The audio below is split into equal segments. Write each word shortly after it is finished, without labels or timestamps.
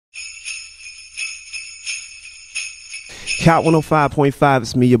Count 105.5,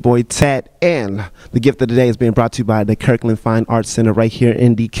 it's me, your boy TAT, and the gift of the day is being brought to you by the Kirkland Fine Arts Center right here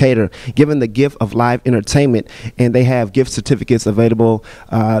in Decatur, giving the gift of live entertainment, and they have gift certificates available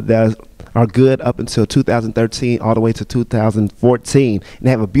that are good up until 2013 all the way to 2014, and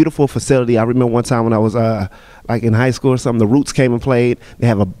they have a beautiful facility. I remember one time when I was like in high school or something, the Roots came and played. They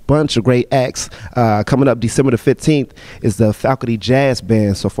have a bunch of great acts. Coming up December the 15th is the Faculty Jazz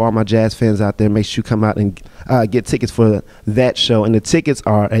Band, so for all my jazz fans out there, make sure you come out and get tickets for that show. And the tickets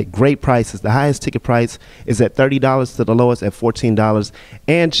are at great prices. The highest ticket price is at $30 to the lowest at $14,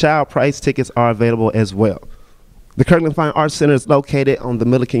 and child price tickets are available as well. The Kirkland Fine Arts Center is located on the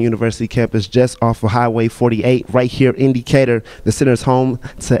Millikan University campus just off of Highway 48 right here in Decatur. The center is home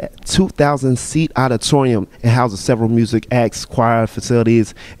to a 2,000-seat auditorium and houses several music acts, choir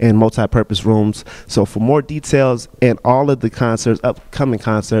facilities, and multi-purpose rooms. So for more details and all of the concerts, upcoming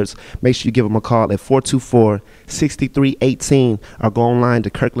concerts, make sure you give them a call at 424-6318 or go online to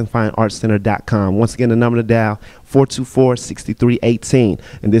kirklandfineartscenter.com. Once again, the number to dial, 424-6318.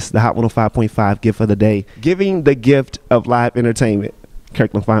 And this is the Hot 105.5 gift of the day, giving the gift of live entertainment.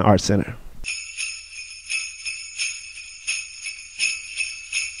 Kirkland Fine Arts Center.